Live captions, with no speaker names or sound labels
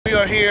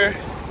are here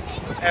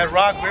at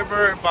Rock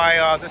River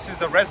by, this is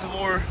the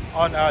reservoir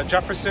on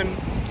Jefferson,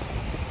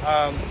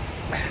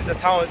 the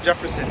town of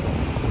Jefferson.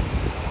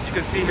 You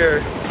can see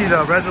here, see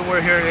the reservoir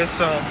here, it's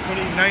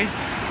pretty nice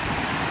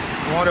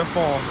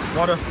waterfall,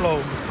 water flow.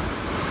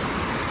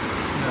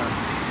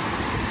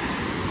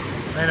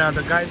 Yeah. And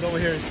the guys over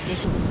here is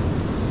fishing.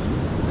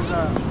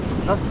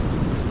 That's,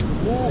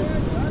 ooh,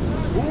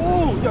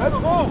 yeah, have a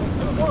go,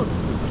 have a go.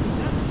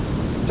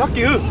 Chắc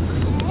kìa.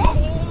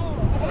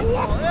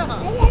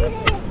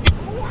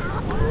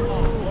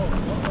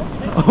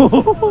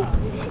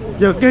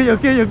 Giờ kia, giờ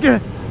kia, giờ kia.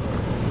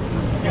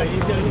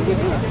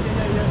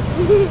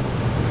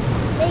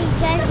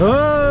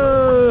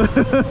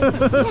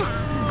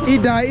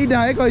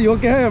 Idai, có vô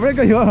kia, right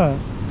có vô.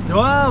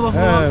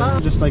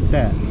 Just like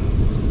that.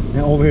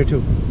 And over here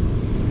too.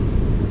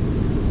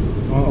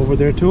 Over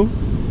there too.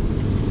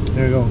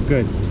 There you go.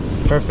 Good.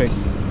 Perfect.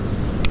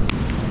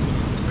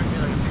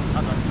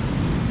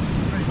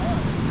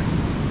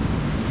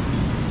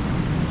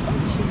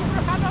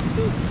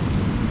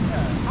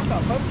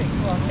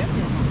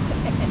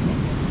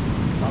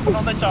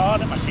 Không tay chó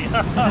để mà xịn.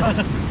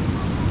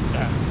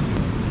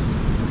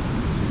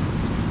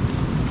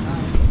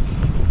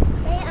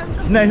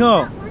 Này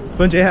không?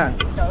 Phương chế hả?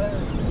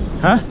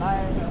 Hả?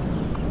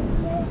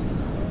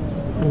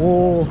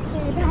 Oh.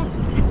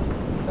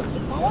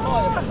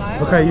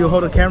 Okay, you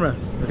hold the camera,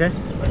 okay?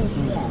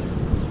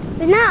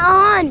 It's not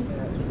on.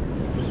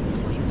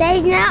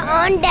 It's not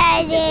on,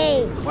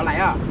 Daddy. Qua lại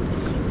à?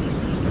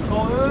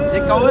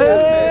 Chạy cầu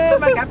ơi,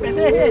 mà catfish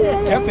đi.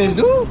 Catfish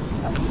do?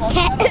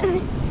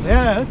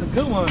 Yeah, that's a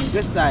good one.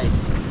 Good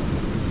size.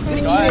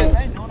 Yeah,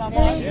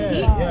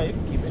 Yeah, you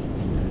can keep it.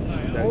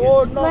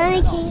 Oh no.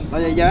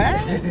 Bây giờ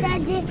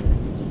Daddy.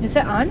 Is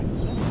it on?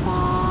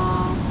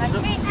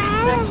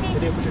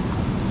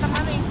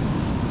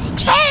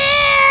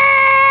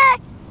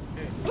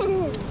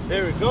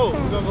 There we go.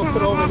 We're gonna go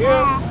put it over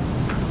here.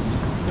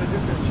 The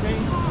different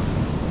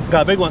chains.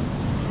 Got a big one.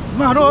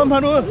 Maro.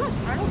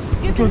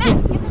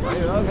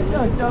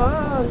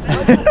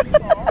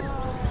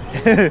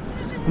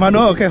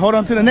 Mano, okay, hold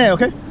on to the net,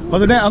 okay? Hold on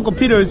to the net. Uncle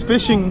Peter is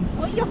fishing.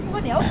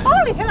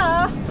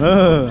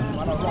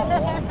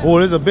 Oh,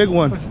 there's a big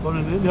one.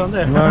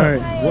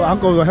 Alright. Well,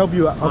 Uncle will help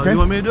you, okay? You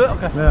want me to do it?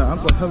 Okay. Yeah,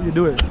 Uncle will help you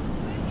do it.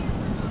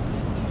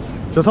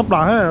 Cho sóc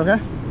lại ha, okay?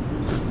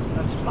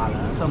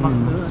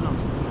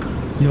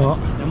 Dạ.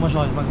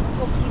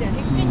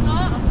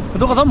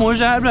 Tôi có 6 mũi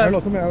ra em rồi.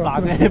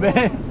 Bạn nghe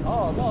bé.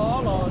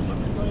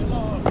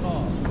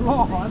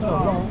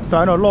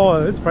 I know law,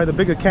 it's probably the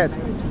bigger cat.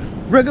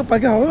 Break up cái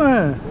hổ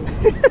mà.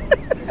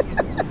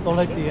 Tôi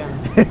lấy tiền.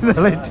 It's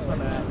a late.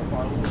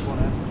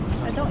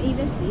 I don't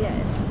even see it.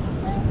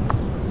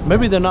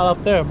 Maybe they're not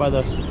up there by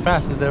the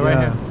fastest. They're right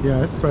here.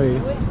 Yeah, it's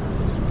probably.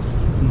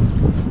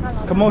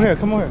 Come over here.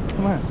 Come on.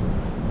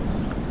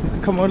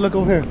 Come on, look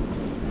over here.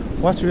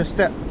 Watch your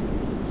step.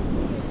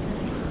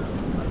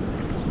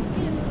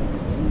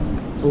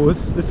 Oh,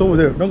 it's over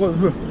there. Don't go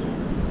through.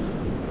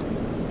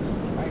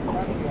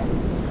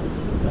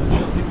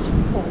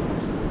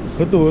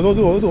 Go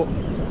through.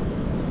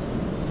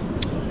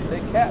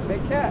 Big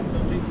cat.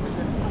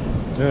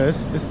 Yeah,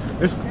 it's.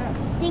 I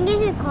think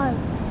it's a car.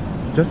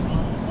 Just.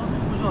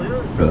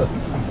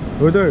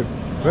 Right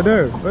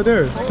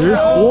there. See?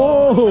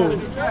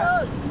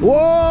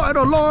 Whoa! I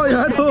don't know.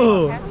 I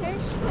know.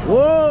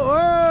 Whoa!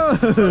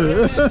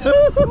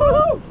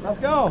 Let's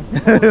go.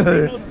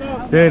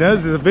 Yeah,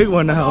 that's a big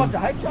one now.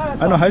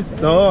 I know.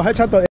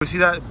 You see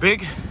that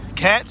big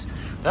cat?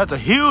 That's a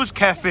huge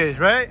catfish,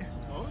 right?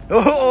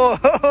 Oh!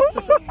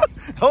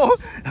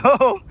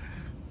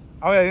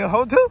 Oh, yeah, you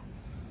hold too?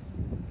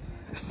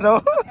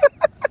 No.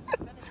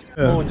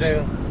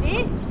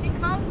 See? She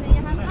comes and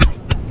you have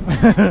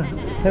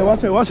Hey,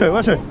 watch her.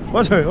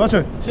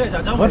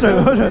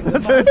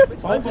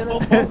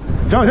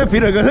 John, hey,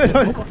 Peter, go ahead.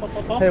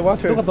 Hey,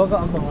 watch her.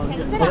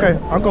 Okay,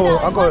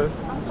 Uncle.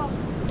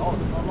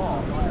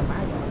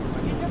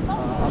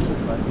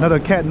 Another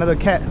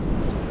cat.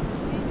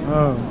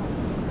 Oh.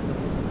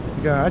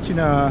 Yeah,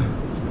 actually,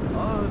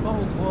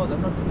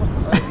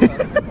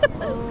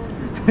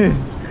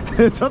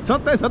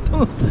 쳤대.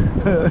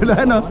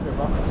 라이너.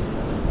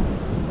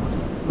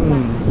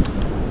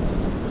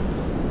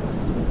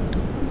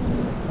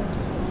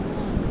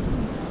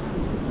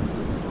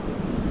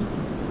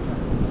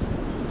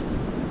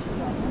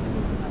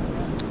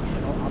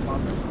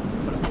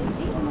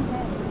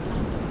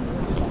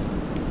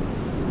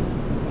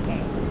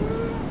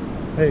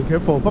 Hey,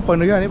 careful. Papa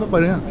nữa.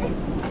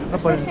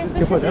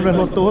 Careful. Everyone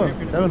hold to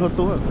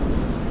her.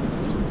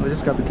 We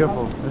just gotta be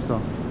careful. That's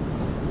all.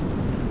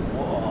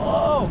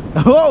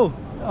 Oh!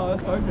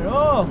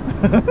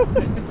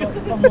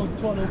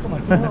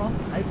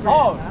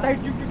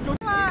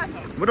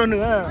 Một đôi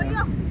nữa.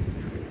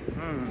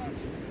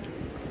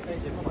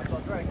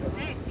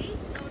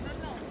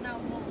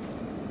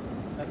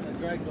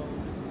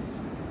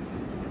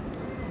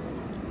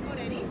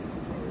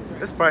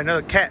 That's probably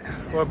another cat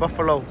or a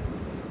buffalo.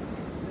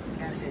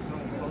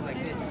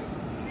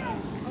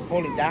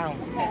 Hold it down.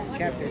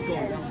 Catfish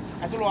going down.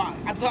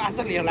 ăn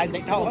số liền lại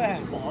chạy đâu ấy.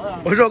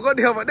 Ủa rồi có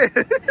điều vậy đi.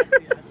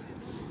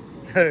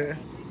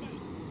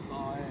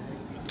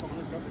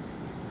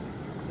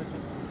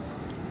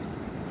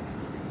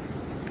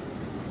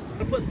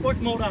 Put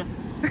sports mode on.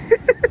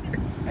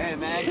 Hey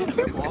man,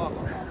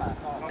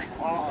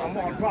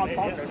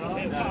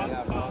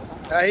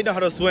 He know how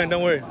to swim,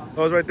 don't worry.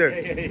 Oh, it's right there.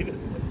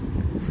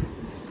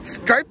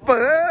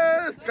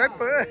 Striper!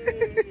 Striper!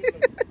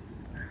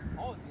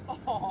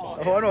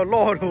 Oh, no,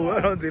 Lord, no,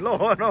 I don't see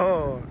Lord,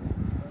 no.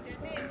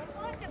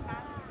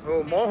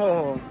 Oh,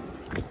 more.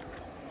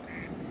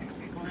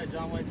 Go ahead,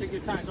 John Wayne. Take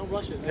your time. Don't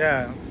rush it.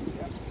 Yeah.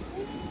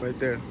 Right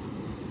there.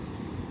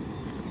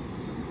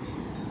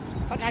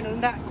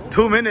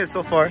 2 minutes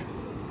so far.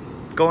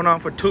 Going on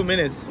for 2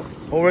 minutes.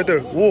 Oh, right there.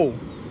 Whoa.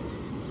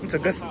 It's a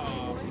good.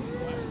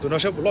 Do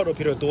not shop a lot of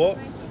people. Oh.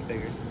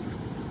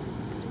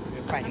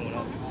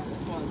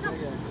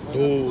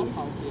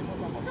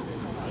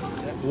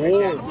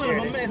 Whoa.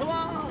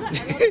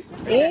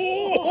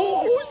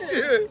 Oh,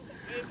 shit.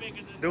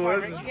 Do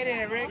what? Get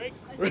in, Rick.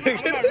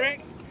 Come on, Rick.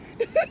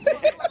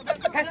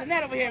 Pass the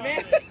net over here,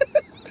 man.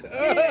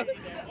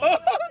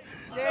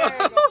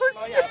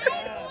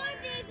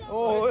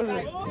 Oh, what is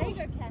it? Oh.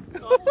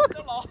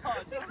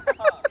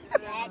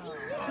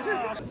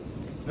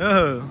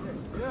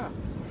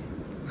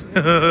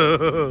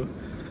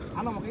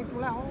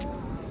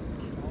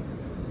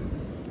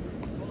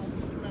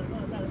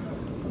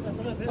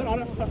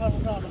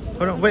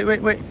 Hold on,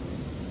 wait.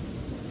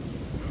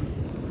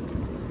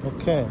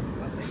 Okay.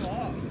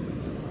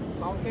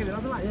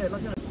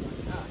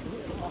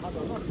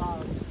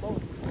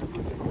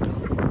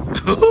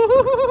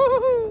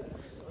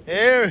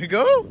 Here we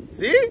go.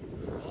 See?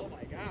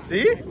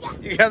 See?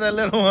 You got that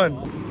little one.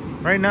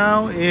 Right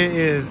now it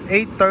is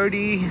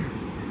 8:30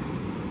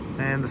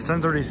 and the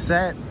sun's already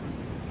set.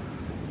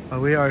 But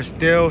we are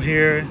still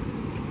here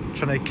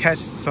trying to catch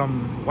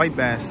some white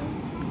bass.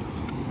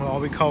 Well, all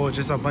we caught was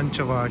just a bunch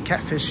of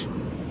catfish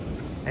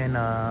and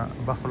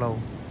buffalo.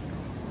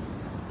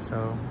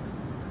 So,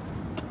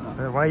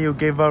 why you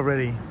gave up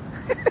already?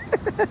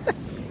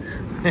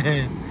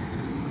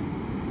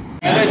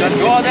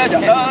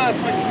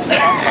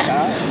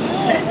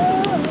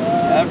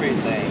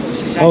 Everything.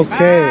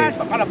 Okay,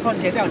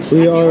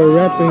 we are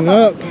wrapping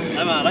up.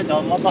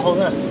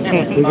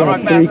 We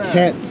got 3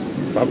 cats.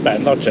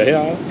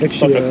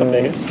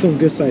 Actually, some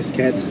good sized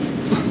cats.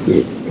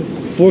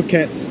 4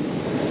 cats,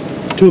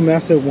 2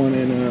 massive one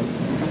and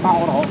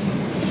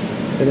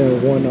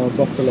then 1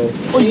 buffalo.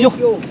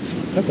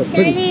 That's a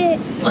pretty. Daddy,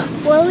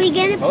 where are we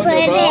gonna put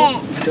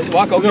it? Just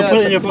walk over. Put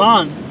it in your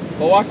pond.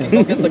 Go walk and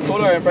go get the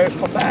cooler and bring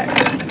come back.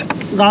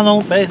 Ra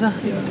no base.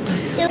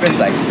 It's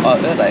like,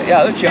 they're like,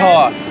 yeah, let's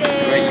chill.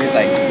 He's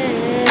like,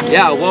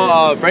 yeah,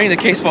 well, bring the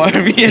case for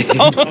me.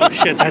 Oh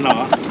shit, I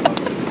know.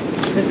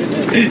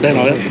 Let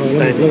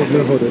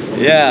me hold this.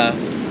 Yeah.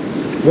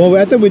 Well,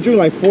 I think we drew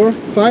like 4,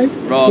 5.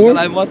 Bro, 4? cái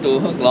này mất tủ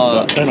hức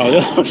lò.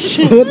 Oh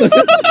shit. What the?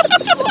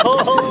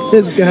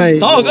 This guy.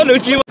 Đó, có lưu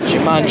chim.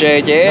 Chim ăn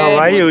chè chè. No,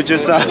 right? You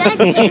just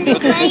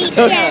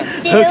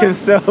hook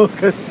himself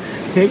because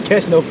he ain't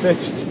catch no fish.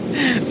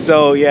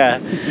 So yeah,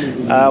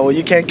 when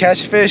you can't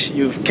catch fish,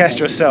 you catch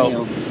yourself.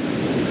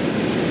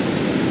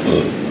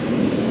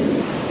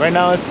 Right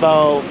now it's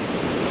about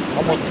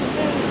almost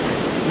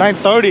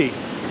 9:30.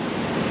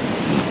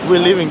 We're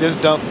leaving this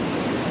dump.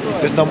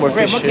 There's no more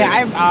fish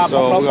here,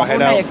 so we're gonna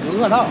head out.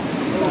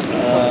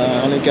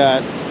 Only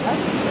got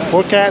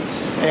 4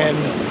 cats and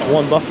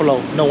 1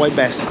 buffalo, no white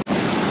bass.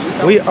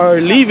 We are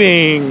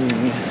leaving.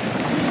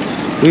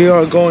 We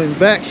are going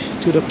back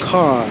to the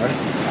car.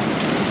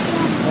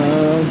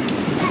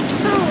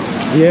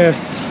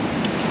 Yes,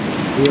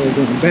 we are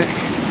going back.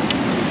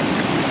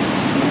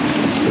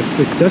 It's a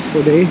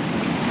successful day.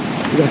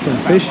 We got some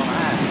fish.